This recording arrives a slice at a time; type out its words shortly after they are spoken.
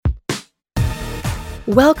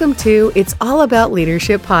Welcome to It's All About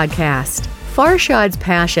Leadership podcast. Farshad's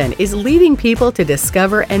passion is leading people to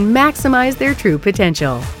discover and maximize their true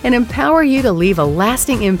potential and empower you to leave a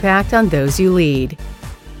lasting impact on those you lead.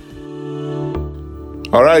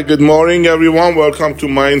 All right, good morning, everyone. Welcome to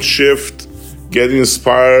Mind Shift, Get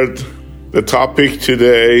Inspired. The topic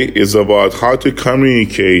today is about how to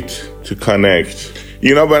communicate, to connect.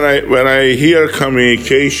 You know, when I hear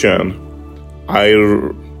communication, I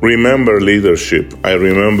remember leadership. I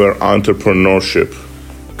remember entrepreneurship.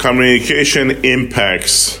 Communication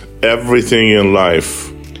impacts everything in life.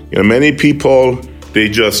 You know, many people, they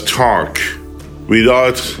just talk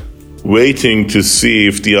without waiting to see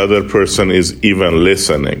if the other person is even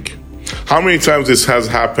listening. How many times this has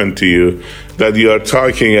happened to you that you are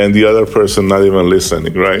talking and the other person not even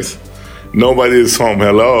listening, right? Nobody is home.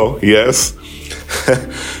 Hello? Yes?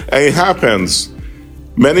 And it happens.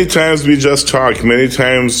 Many times we just talk. Many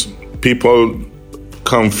times people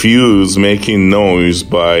confuse making noise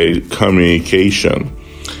by communication.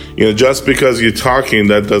 You know, just because you're talking,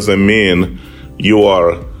 that doesn't mean you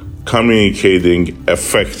are communicating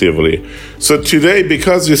effectively. So today,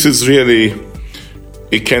 because this is really,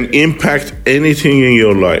 it can impact anything in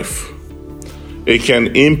your life. It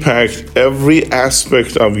can impact every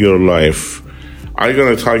aspect of your life. I'm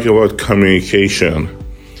going to talk about communication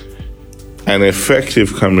and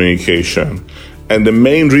effective communication. And the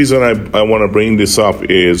main reason I want to bring this up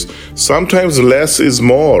is sometimes less is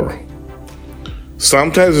more.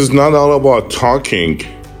 Sometimes it's not all about talking.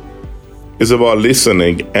 It's about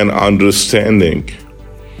listening and understanding.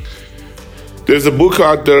 There's a book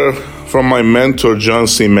out there from my mentor, John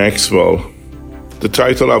C. Maxwell. The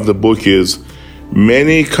title of the book is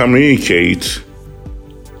Many Communicate,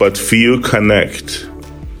 but Few Connect.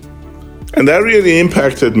 And that really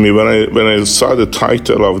impacted me when I saw the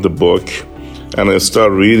title of the book and I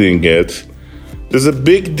started reading it. There's a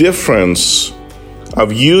big difference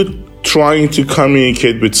of you trying to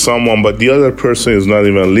communicate with someone, but the other person is not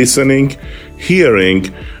even listening,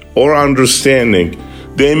 hearing, or understanding.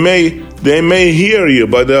 They may hear you,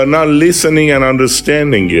 but they are not listening and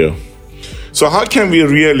understanding you. So how can we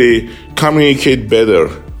really communicate better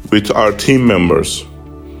with our team members,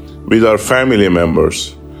 with our family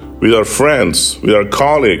members, with our friends, with our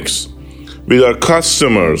colleagues, with our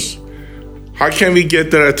customers? How can we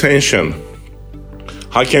get their attention?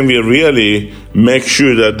 How can we really make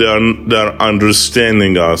sure that they're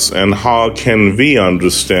understanding us, and how can we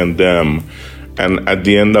understand them? And at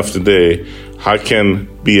the end of the day, how can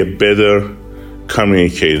be a better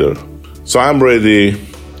communicator? So I'm ready.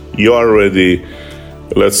 You're ready.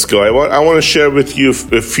 Let's go. I want to share with you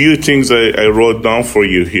a few things I wrote down for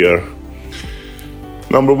you here.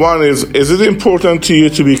 Number one is it important to you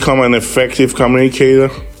to become an effective communicator?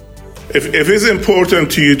 If it's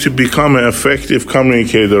important to you to become an effective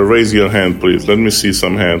communicator, raise your hand, please. Let me see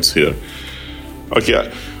some hands here.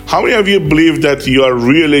 Okay. How many of you believe that you are a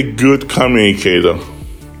really good communicator?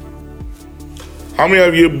 How many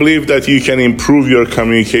of you believe that you can improve your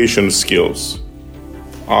communication skills?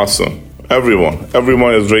 Awesome.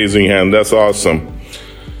 Everyone is raising hand. That's awesome.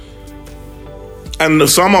 And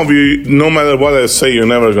some of you, no matter what I say, you're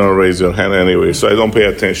never going to raise your hand anyway, so I don't pay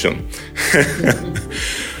attention.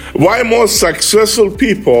 Why most successful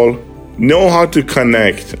people know how to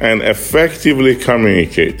connect and effectively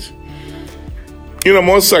communicate. You know,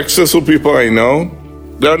 most successful people I know,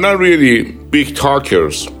 they're not really big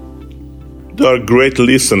talkers. They're great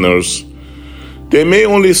listeners. They may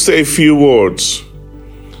only say few words,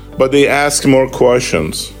 but they ask more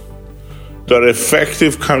questions. They're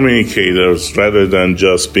effective communicators rather than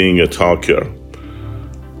just being a talker.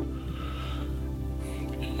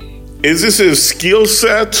 Is this a skill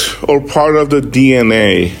set or part of the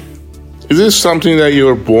DNA? Is this something that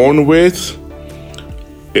you're born with,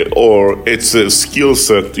 or it's a skill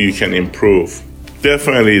set you can improve?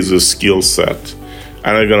 Definitely is a skill set,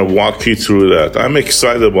 and I'm going to walk you through that. I'm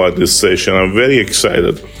excited about this session. I'm very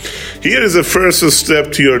excited. Here is the first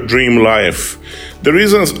step to your dream life. The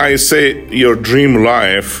reason I say your dream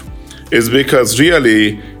life is because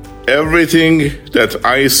really everything that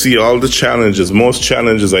I see, all the challenges, most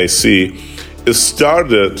challenges I see, is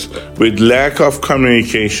started with lack of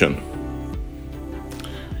communication.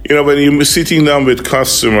 You know, when you're sitting down with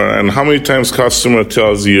customer, and how many times customer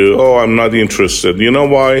tells you, "Oh, I'm not interested." You know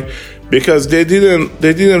why? Because they didn't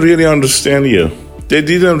really understand you. They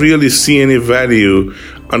didn't really see any value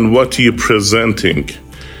on what you're presenting.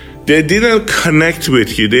 They didn't connect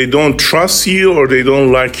with you. They don't trust you, or they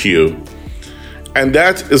don't like you. And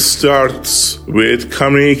that starts with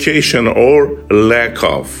communication or lack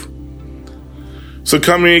of. So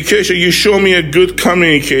communication, you show me a good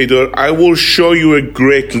communicator, I will show you a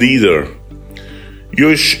great leader.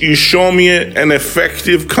 You show me an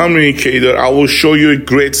effective communicator, I will show you a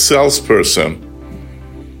great salesperson.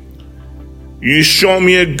 You show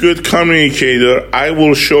me a good communicator, I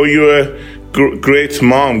will show you a great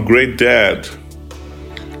mom, great dad.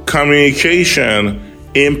 Communication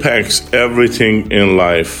impacts everything in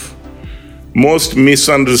life. Most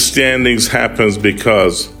misunderstandings happens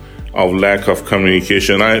because of lack of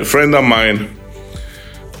communication. A friend of mine,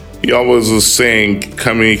 he always was saying,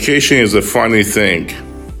 communication is a funny thing.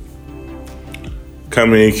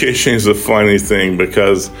 Communication is a funny thing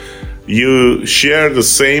because you share the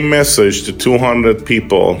same message to 200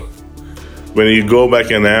 people. When you go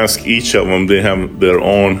back and ask each of them, they have their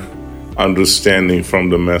own understanding from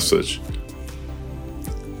the message.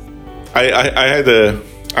 I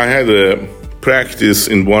had a practice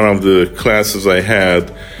in one of the classes I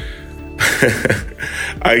had.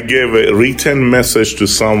 I gave a written message to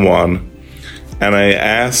someone, and I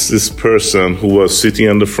asked this person who was sitting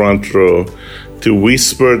on the front row to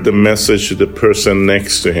whisper the message to the person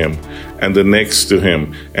next to him, and the next to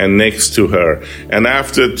him, and next to her. And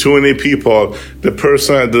after 20 people, the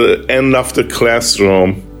person at the end of the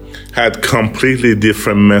classroom had completely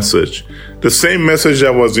different message. The same message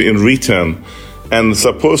that was in written and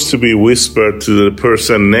supposed to be whispered to the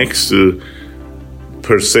person next to,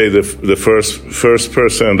 per se, the first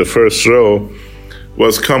person in the first row,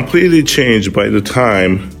 was completely changed by the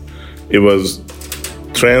time it was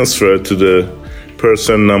transferred to the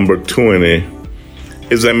person number 20.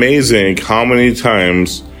 It's amazing how many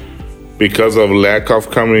times, because of lack of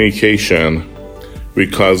communication, we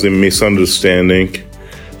cause a misunderstanding,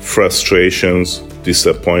 frustrations,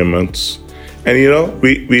 disappointments, and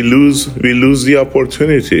we lose the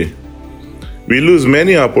opportunity. We lose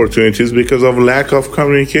many opportunities because of lack of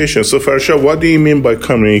communication. So Farshad, what do you mean by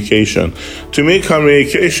communication? To me,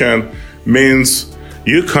 communication means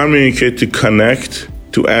you communicate to connect,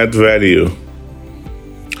 to add value.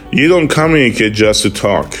 You don't communicate just to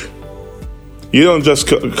talk. You don't just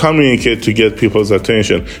communicate to get people's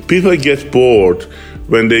attention. People get bored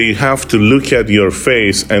when they have to look at your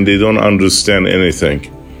face and they don't understand anything.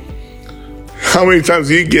 How many times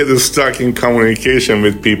you get stuck in communication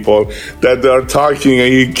with people that they're talking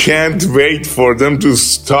and you can't wait for them to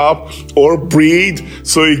stop or breathe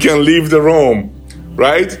so you can leave the room,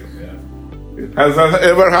 right? Has that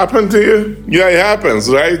ever happened to you? Yeah, it happens,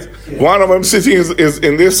 right? Yeah. One of them sitting is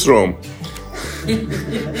in this room.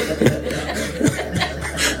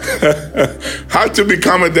 How to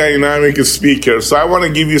become a dynamic speaker. So I want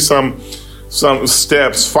to give you some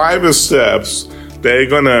steps, 5 steps that are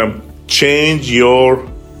going to change your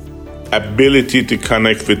ability to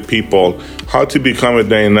connect with people. How to become a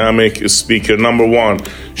dynamic speaker. Number 1,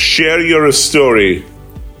 share your story.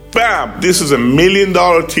 Bam! This is $1 million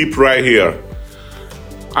tip right here.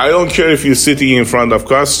 I don't care if you're sitting in front of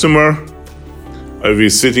customer, or if you're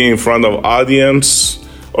sitting in front of audience,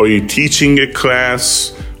 or you're teaching a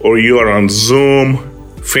class, or you are on Zoom,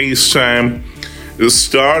 FaceTime.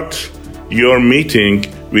 Start your meeting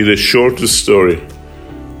with a short story.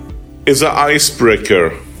 It's an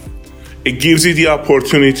icebreaker. It gives you the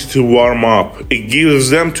opportunity to warm up. It gives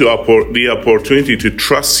them the opportunity to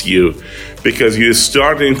trust you because you're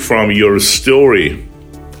starting from your story.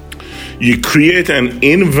 You create an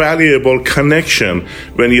invaluable connection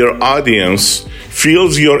when your audience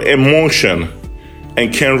feels your emotion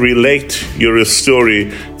and can relate your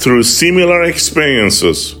story through similar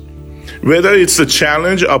experiences. Whether it's a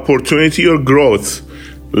challenge, opportunity, or growth,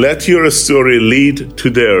 let your story lead to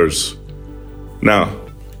theirs. Now,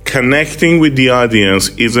 connecting with the audience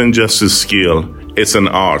isn't just a skill, it's an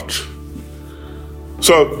art.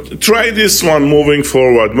 So try this one moving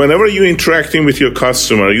forward. Whenever you're interacting with your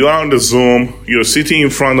customer, you are on the Zoom, you're sitting in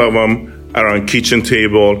front of them around kitchen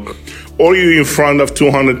table, or you're in front of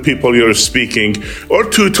 200 people you're speaking, or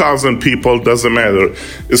 2,000 people, doesn't matter.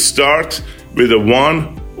 Start with a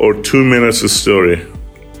 1 or 2 minutes story.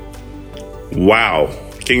 Wow.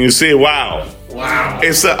 Can you say wow? Wow.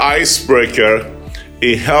 It's an icebreaker.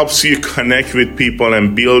 It helps you connect with people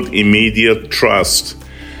and build immediate trust.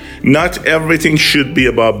 Not everything should be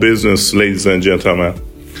about business, ladies and gentlemen.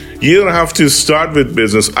 You don't have to start with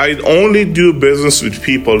business. I only do business with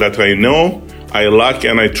people that I know, I like,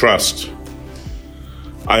 and I trust.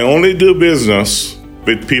 I only do business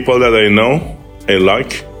with people that I know, I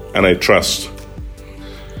like, and I trust.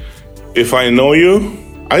 If I know you,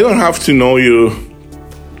 I don't have to know you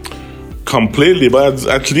completely, but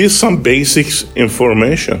at least some basic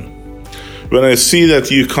information. When I see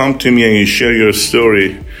that you come to me and you share your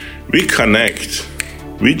story, we connect.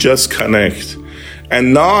 We just connect.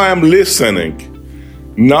 And now I'm listening.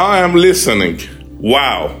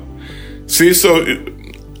 Wow. See, so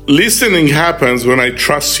listening happens when I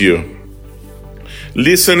trust you.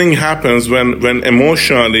 Listening happens when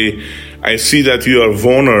emotionally I see that you are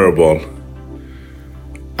vulnerable.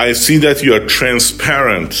 I see that you are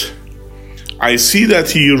transparent. I see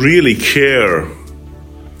that you really care.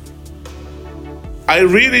 I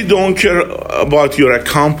really don't care about your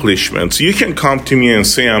accomplishments. You can come to me and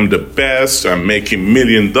say, I'm the best, I'm making $1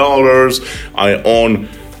 million, I own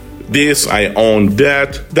this, I own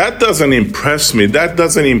that. That doesn't impress me. That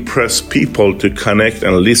doesn't impress people to connect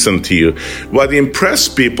and listen to you. What impresses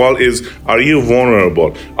people is, are you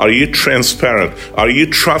vulnerable? Are you transparent? Are you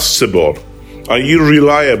trustable? Are you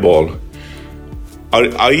reliable?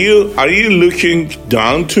 Are you looking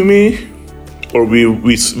down to me? Or we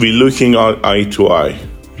looking eye to eye?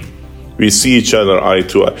 We see each other eye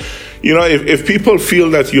to eye. You know, if people feel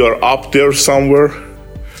that you are up there somewhere,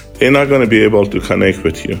 they're not going to be able to connect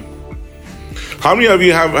with you. How many of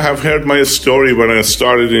you have heard my story when I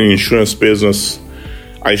started in the insurance business?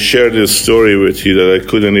 I shared this story with you that I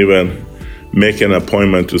couldn't even make an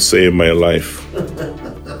appointment to save my life.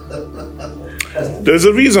 There's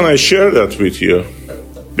a reason I share that with you.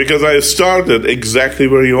 Because I started exactly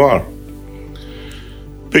where you are.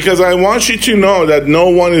 Because I want you to know that no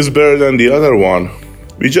one is better than the other one.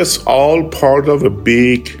 We're just all part of a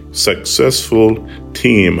big, successful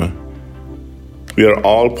team. We are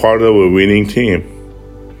all part of a winning team.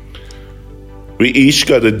 We each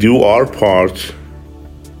got to do our part,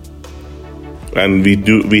 and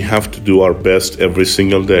we have to do our best every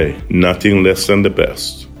single day. Nothing less than the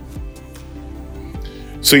best.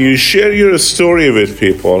 So you share your story with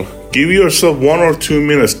people. Give yourself 1 or 2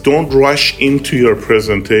 minutes. Don't rush into your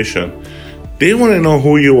presentation. They want to know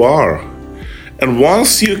who you are. And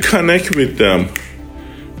once you connect with them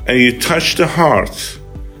and you touch the heart,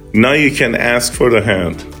 now you can ask for the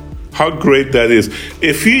hand. How great that is.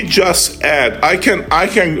 If you just add, I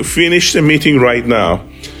can finish the meeting right now,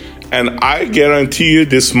 and I guarantee you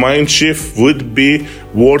this mind shift would be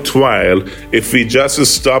worthwhile if we just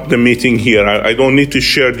stop the meeting here. I don't need to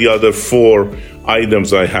share the other 4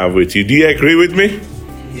 items I have with you. Do you agree with me?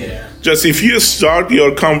 Yeah. Just if you start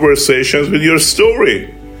your conversations with your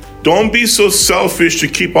story, don't be so selfish to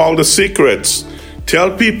keep all the secrets.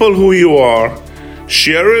 Tell people who you are.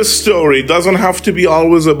 Share a story. It doesn't have to be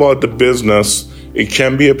always about the business. It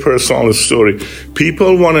can be a personal story.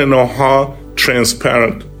 People want to know how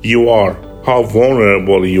transparent you are, how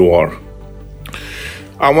vulnerable you are.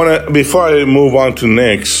 Before I move on to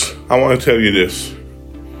next, I want to tell you this.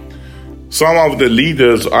 Some of the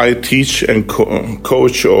leaders I teach and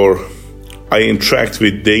coach or I interact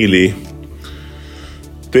with daily,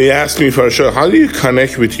 they ask me for sure, how do you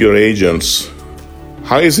connect with your agents?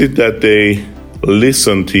 How is it that they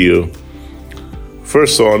listen to you?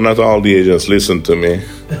 First of all, not all the agents listen to me.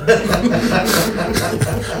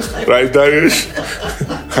 Right, Darius?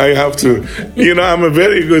 I have to, I'm a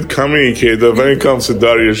very good communicator. When it comes to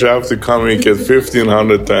Darius, I have to communicate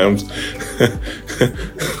 1,500 times.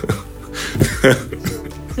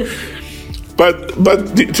 But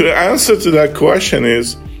to answer to that question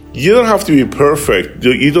is, you don't have to be perfect.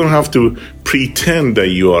 You don't have to pretend that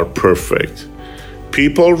you are perfect.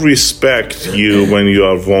 People respect you when you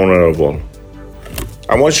are vulnerable.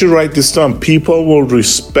 I want you to write this down. People will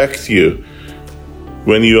respect you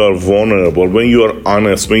when you are vulnerable, when you are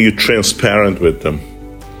honest, when you're transparent with them.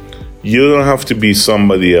 You don't have to be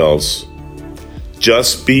somebody else.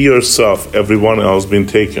 Just be yourself. Everyone else been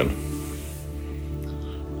taken.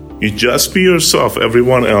 You just be yourself.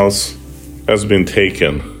 Everyone else has been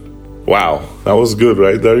taken. Wow, that was good,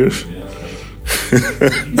 right, Darius? Yeah.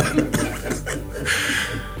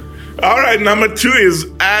 All right, number 2 is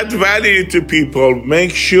add value to people.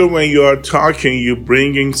 Make sure when you are talking, you're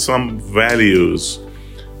bringing some values.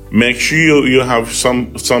 Make sure you have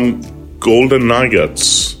some golden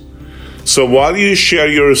nuggets. So while you share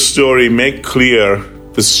your story, make clear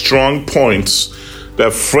the strong points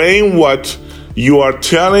that frame what you are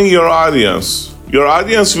telling your audience. Your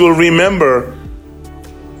audience will remember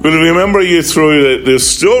you through the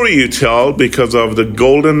story you tell because of the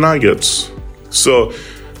golden nuggets. So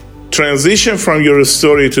transition from your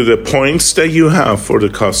story to the points that you have for the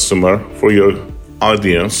customer, for your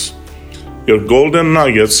audience. Your golden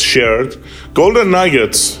nuggets shared. Golden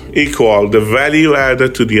nuggets equal the value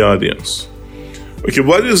added to the audience. Okay,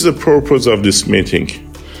 what is the purpose of this meeting?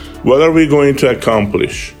 What are we going to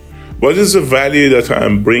accomplish? What is the value that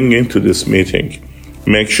I'm bringing to this meeting?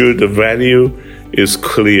 Make sure the value is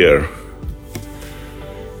clear.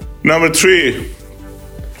 Number 3,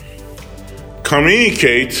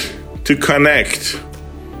 communicate to to connect.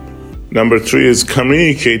 Number 3 is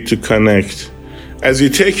communicate to connect. As you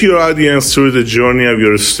take your audience through the journey of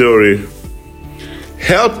your story,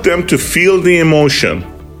 help them to feel the emotion.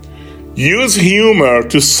 Use humor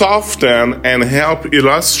to soften and help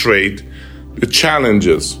illustrate the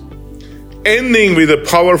challenges, ending with a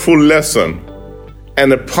powerful lesson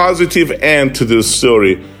and a positive end to the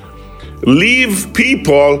story. Leave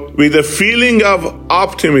people with a feeling of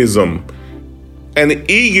optimism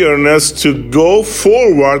and eagerness to go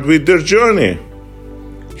forward with their journey.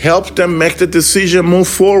 Help them make the decision, move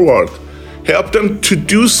forward. Help them to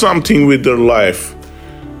do something with their life.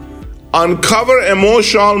 Uncover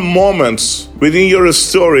emotional moments within your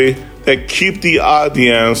story that keep the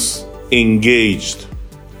audience engaged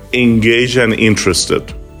and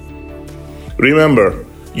interested. Remember,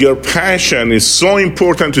 your passion is so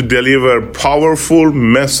important to deliver a powerful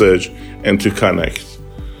message and to connect.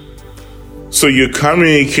 So you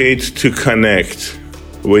communicate to connect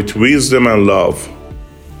with wisdom and love,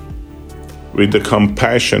 with the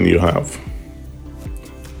compassion you have.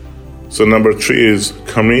 So number 3 is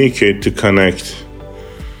communicate to connect.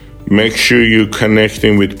 Make sure you're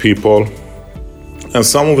connecting with people. And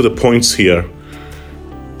some of the points here: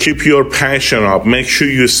 keep your passion up. Make sure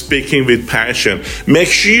you're speaking with passion. Make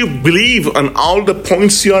sure you believe on all the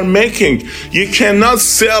points you are making. You cannot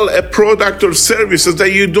sell a product or services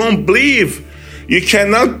that you don't believe. You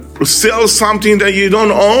cannot sell something that you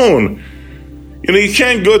don't own. You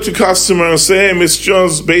can't go to customer and say, "Hey, Ms.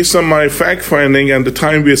 Jones, based on my fact finding and the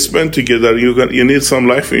time we spent together, you need some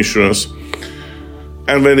life insurance."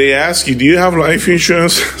 And when they ask you, "Do you have life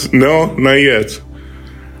insurance?" "No, not yet."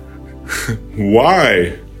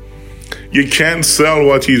 Why? You can't sell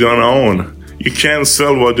what you don't own. You can't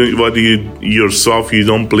sell what yourself you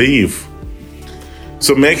don't believe.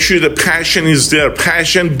 So make sure the passion is there.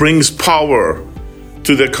 Passion brings power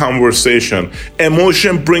to the conversation.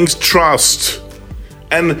 Emotion brings trust.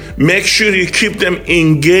 And make sure you keep them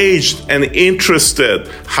engaged and interested.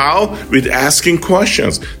 How? With asking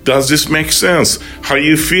questions. Does this make sense? How are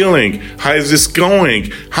you feeling? How is this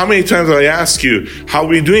going? How many times I ask you, how are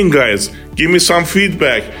we doing, guys? Give me some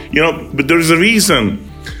feedback. But there's a reason.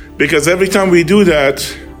 Because every time we do that,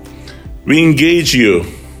 we engage you.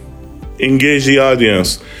 Engage the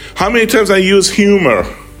audience. How many times I use humor?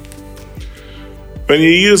 When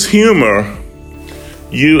you use humor,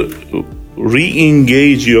 you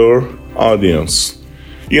re-engage your audience.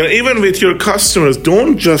 Even with your customers,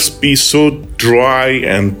 don't just be so dry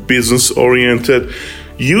and business-oriented.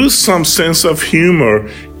 Use some sense of humor,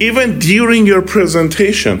 even during your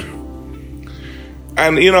presentation.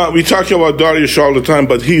 And, we talk about Darius all the time,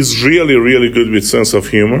 but he's really, really good with sense of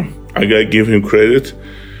humor. I gotta give him credit.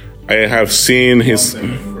 I have seen his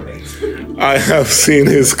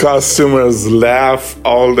customers laugh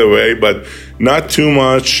all the way, but not too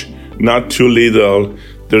much, not too little.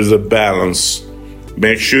 There's a balance.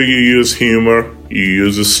 Make sure you use humor, you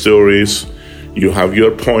use the stories, you have your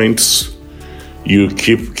points, you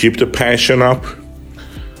keep the passion up.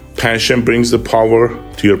 Passion brings the power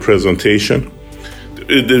to your presentation.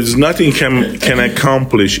 There's nothing can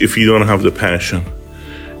accomplish if you don't have the passion.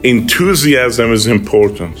 Enthusiasm is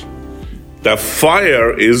important. The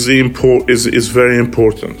fire is very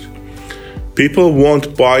important. People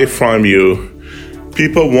won't buy from you.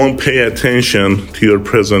 People won't pay attention to your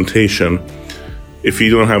presentation if you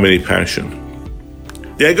don't have any passion.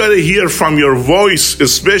 They got to hear from your voice,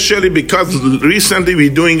 especially because recently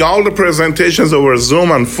we're doing all the presentations over Zoom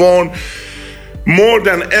and phone. More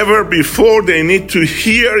than ever before, they need to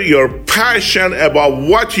hear your passion about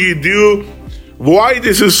what you do, why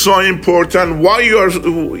this is so important, why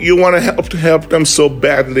you want to help them so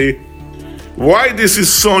badly, why this is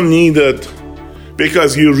so needed,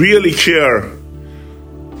 because you really care.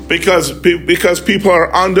 Because people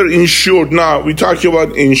are underinsured now. We talk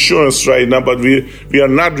about insurance right now, but we are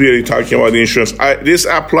not really talking about insurance. This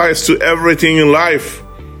applies to everything in life.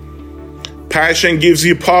 Passion gives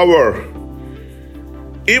you power.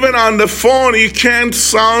 Even on the phone, you can't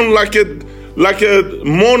sound like a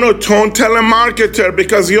monotone telemarketer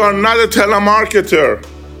because you are not a telemarketer.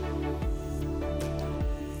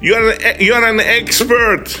 You're an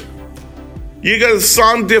expert. You gotta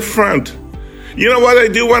sound different. You know what I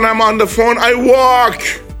do when I'm on the phone? I walk.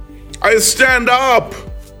 I stand up.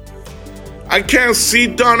 I can't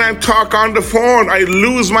sit down and talk on the phone. I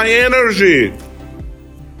lose my energy.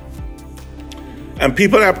 And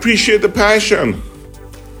people appreciate the passion.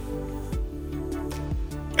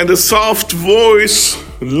 And the soft voice,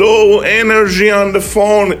 low energy on the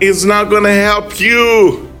phone is not going to help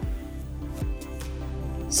you.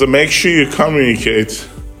 So make sure you communicate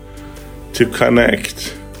to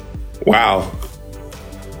connect. Wow.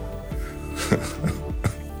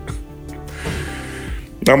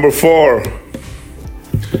 Number 4,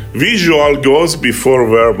 visual goes before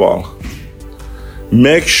verbal.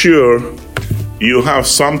 Make sure you have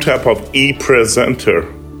some type of e-presenter.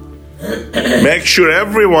 Make sure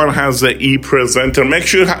everyone has an e-presenter. Make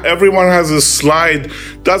sure everyone has a slide.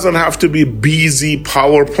 Doesn't have to be busy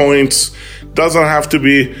PowerPoints. Doesn't have to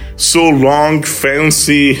be so long,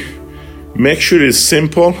 fancy. Make sure it's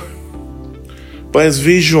simple, but it's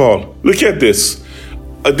visual. Look at this.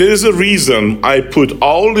 There is a reason I put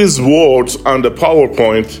all these words on the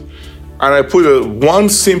PowerPoint and I put one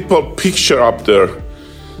simple picture up there.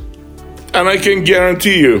 And I can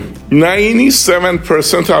guarantee you,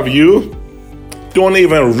 97% of you don't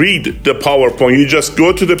even read the PowerPoint. You just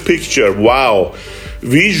go to the picture. Wow.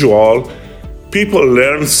 Visual, people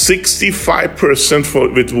learn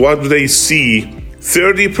 65% with what they see,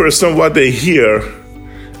 30% what they hear,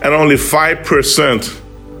 and only 5%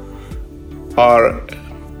 are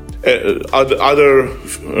other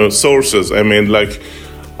sources. I mean, like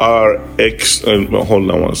are hold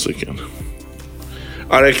on one second.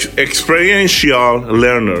 Are experiential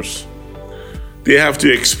learners. They have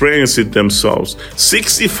to experience it themselves.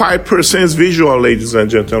 65% is visual, ladies and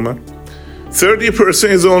gentlemen. 30%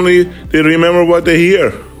 is only they remember what they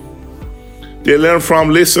hear. They learn from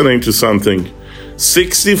listening to something.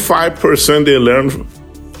 65% they learn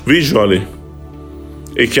visually.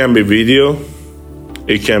 It can be video.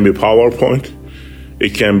 It can be PowerPoint.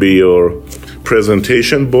 It can be your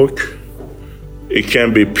presentation book. It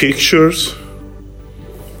can be pictures.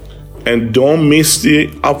 And don't miss the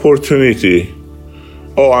opportunity.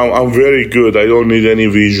 Oh, I'm very good. I don't need any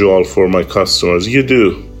visual for my customers. You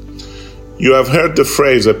do. You have heard the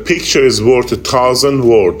phrase, a picture is worth 1,000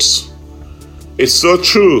 words. It's so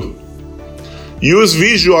true. Use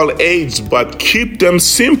visual aids, but keep them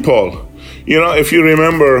simple. You know, if you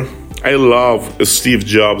remember, I love Steve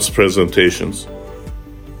Jobs' presentations.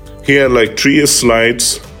 He had like 3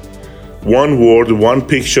 slides, 1 word, 1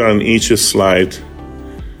 picture on each slide.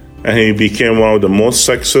 And he became one of the most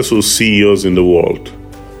successful CEOs in the world.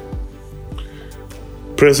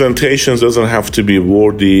 Presentations doesn't have to be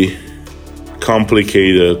wordy,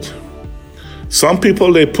 complicated. Some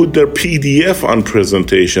people, they put their PDF on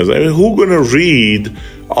presentations. I mean, who's gonna read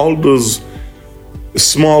all those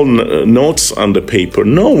small notes on the paper?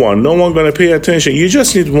 No one gonna pay attention. You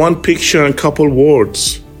just need 1 picture and a couple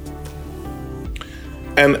words.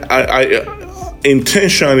 And I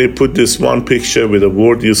intentionally put this 1 picture with a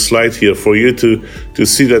wordy slide here for you to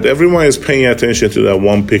see that everyone is paying attention to that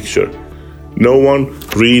 1 picture. No one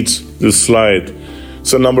reads the slide.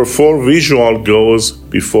 So number 4, visual goes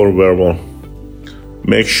before verbal.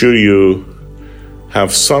 Make sure you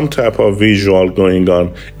have some type of visual going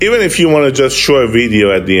on. Even if you want to just show a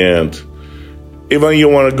video at the end. Even you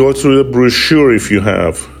want to go through the brochure if you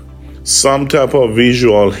have. Some type of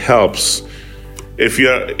visual helps. If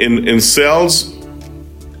you're in sales,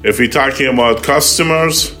 if you're talking about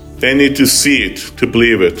customers, they need to see it to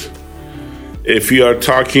believe it. If you are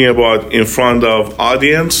talking about in front of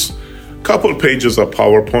audience, a couple pages of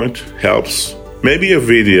PowerPoint helps. Maybe a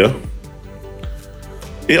video.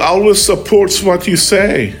 It always supports what you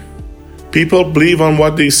say. People believe on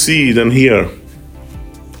what they see and hear.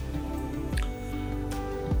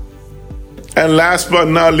 And last but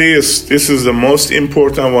not least, this is the most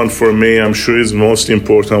important one for me. I'm sure it's the most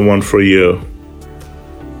important one for you.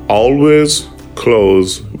 Always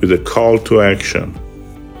close with a call to action.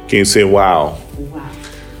 Can you say, wow?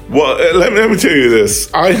 Well, let me tell you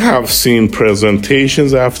this. I have seen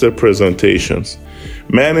presentations after presentations.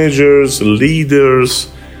 Managers,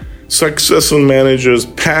 leaders, successful managers,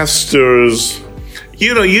 pastors,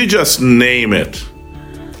 you just name it.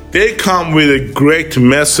 They come with a great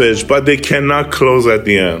message, but they cannot close at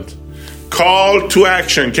the end. Call to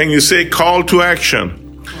action. Can you say call to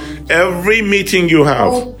action? Every meeting you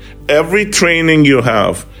have, every training you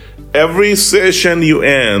have, every session you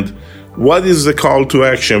end, what is the call to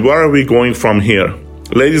action? Where are we going from here?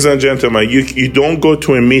 Ladies and gentlemen, you don't go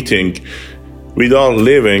to a meeting without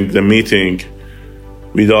leaving the meeting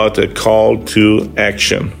without a call to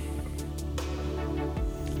action.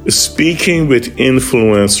 Speaking with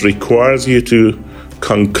influence requires you to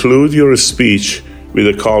conclude your speech with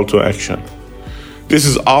a call to action. This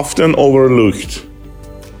is often overlooked,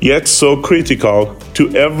 yet so critical to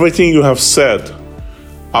everything you have said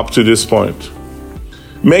up to this point.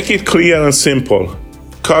 Make it clear and simple,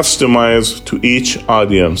 customized to each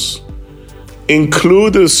audience.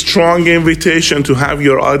 Include a strong invitation to have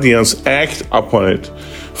your audience act upon it.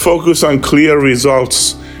 Focus on clear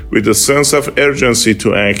results with a sense of urgency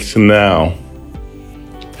to act now.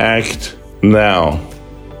 Act now.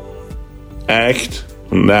 Act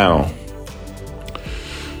now.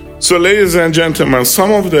 So, ladies and gentlemen,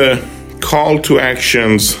 some of the call to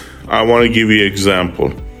actions, I want to give you an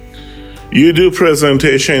example. You do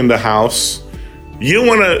presentation in the house. You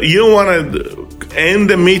wanna end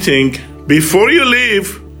the meeting. Before you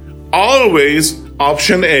leave, always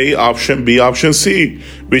option A, option B, option C.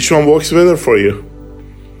 Which one works better for you?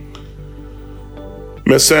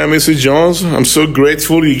 Mr. and Mrs. Jones, I'm so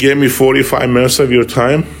grateful you gave me 45 minutes of your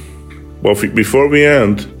time. But before we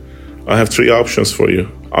end, I have 3 options for you.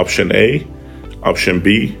 Option A, option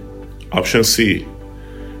B, option C.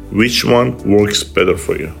 Which one works better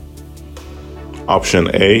for you? Option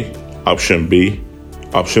A, option B,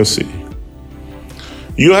 option C.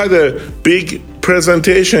 You had a big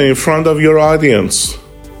presentation in front of your audience.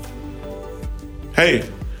 Hey,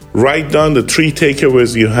 write down the 3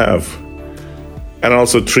 takeaways you have and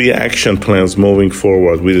also 3 action plans moving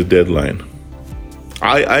forward with a deadline.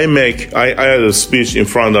 I had a speech in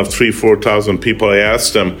front of 4,000 people. I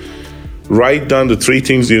asked them, write down the 3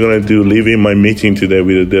 things you're going to do leaving my meeting today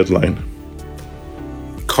with a deadline.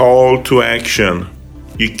 Call to action.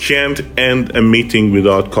 You can't end a meeting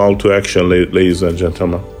without call to action, ladies and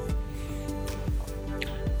gentlemen.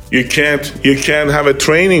 You can't have a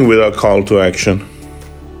training without call to action.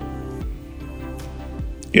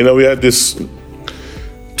 You know, we had this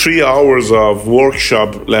 3 hours of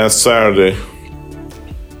workshop last Saturday.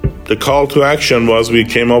 The call to action was we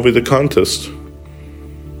came up with a contest.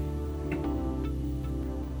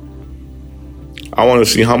 I want to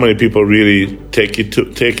see how many people really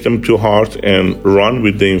take them to heart and run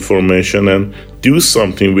with the information and do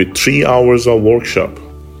something with 3 hours of workshop.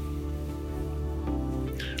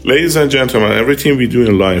 Ladies and gentlemen, everything we do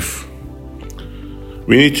in life,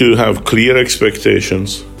 we need to have clear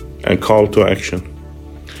expectations and call to action.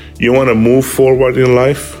 You want to move forward in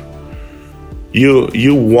life?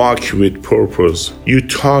 You walk with purpose. You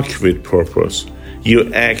talk with purpose.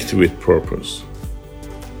 You act with purpose.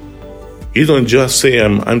 You don't just say,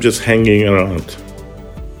 I'm just hanging around.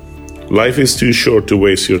 Life is too short to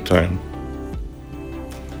waste your time.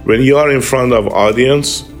 When you are in front of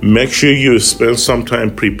audience, make sure you spend some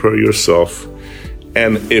time, prepare yourself.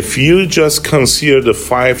 And if you just consider the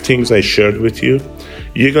 5 things I shared with you,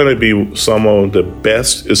 you're going to be some of the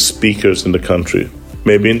best speakers in the country,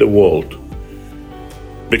 maybe in the world.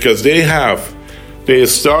 Because they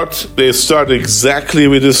start exactly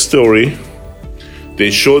with the story. They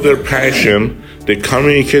show their passion, they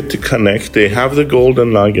communicate to connect, they have the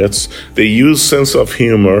golden nuggets, they use sense of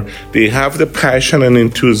humor, they have the passion and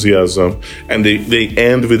enthusiasm, and they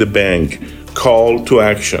end with a bang. Call to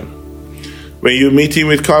action. When you're meeting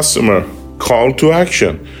with customer, call to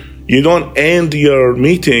action. You don't end your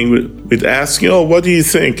meeting with asking, oh, what do you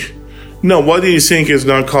think? No, what do you think is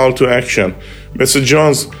not call to action. Mr.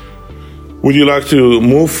 Jones, would you like to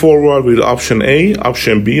move forward with option A,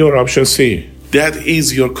 option B, or option C? That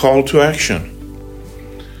is your call to action.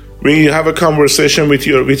 When you have a conversation with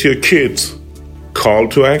your kids, call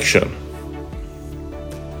to action.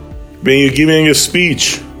 When you're giving a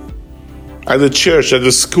speech at the church, at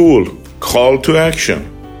the school, call to action.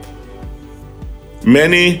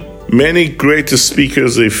 Many great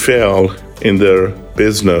speakers, they fail in their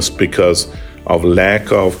business because of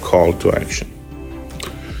lack of call to action.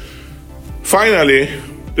 Finally,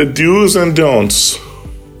 the do's and don'ts.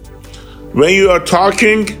 When you are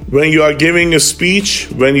talking, when you are giving a speech,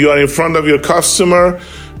 when you are in front of your customer,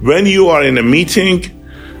 when you are in a meeting,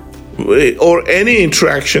 or any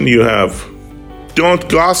interaction you have, don't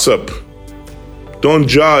gossip, don't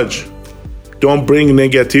judge, don't bring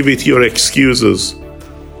negativity or excuses.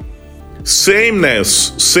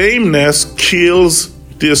 Sameness kills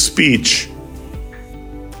the speech.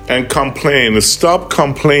 And complain. Stop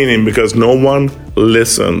complaining because no one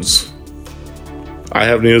listens. I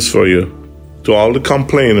have news for you. To all the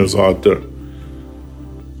complainers out there.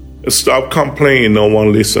 Stop complaining, no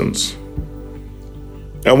one listens.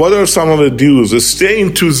 And what are some of the do's? Stay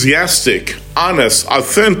enthusiastic, honest,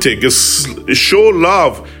 authentic, show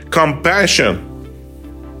love, compassion.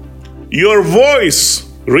 Your voice,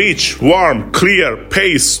 rich, warm, clear,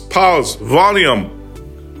 pace, pause, volume.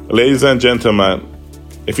 Ladies and gentlemen,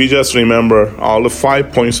 if you just remember all the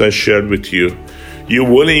 5 points I shared with you, you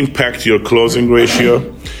will impact your closing ratio.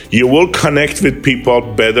 You will connect with people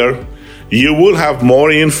better. You will have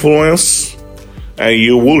more influence, and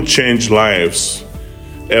you will change lives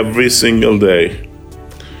every single day.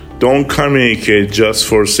 Don't communicate just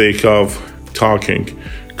for sake of talking.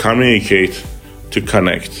 Communicate to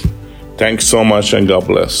connect. Thanks so much, and God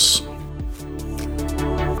bless.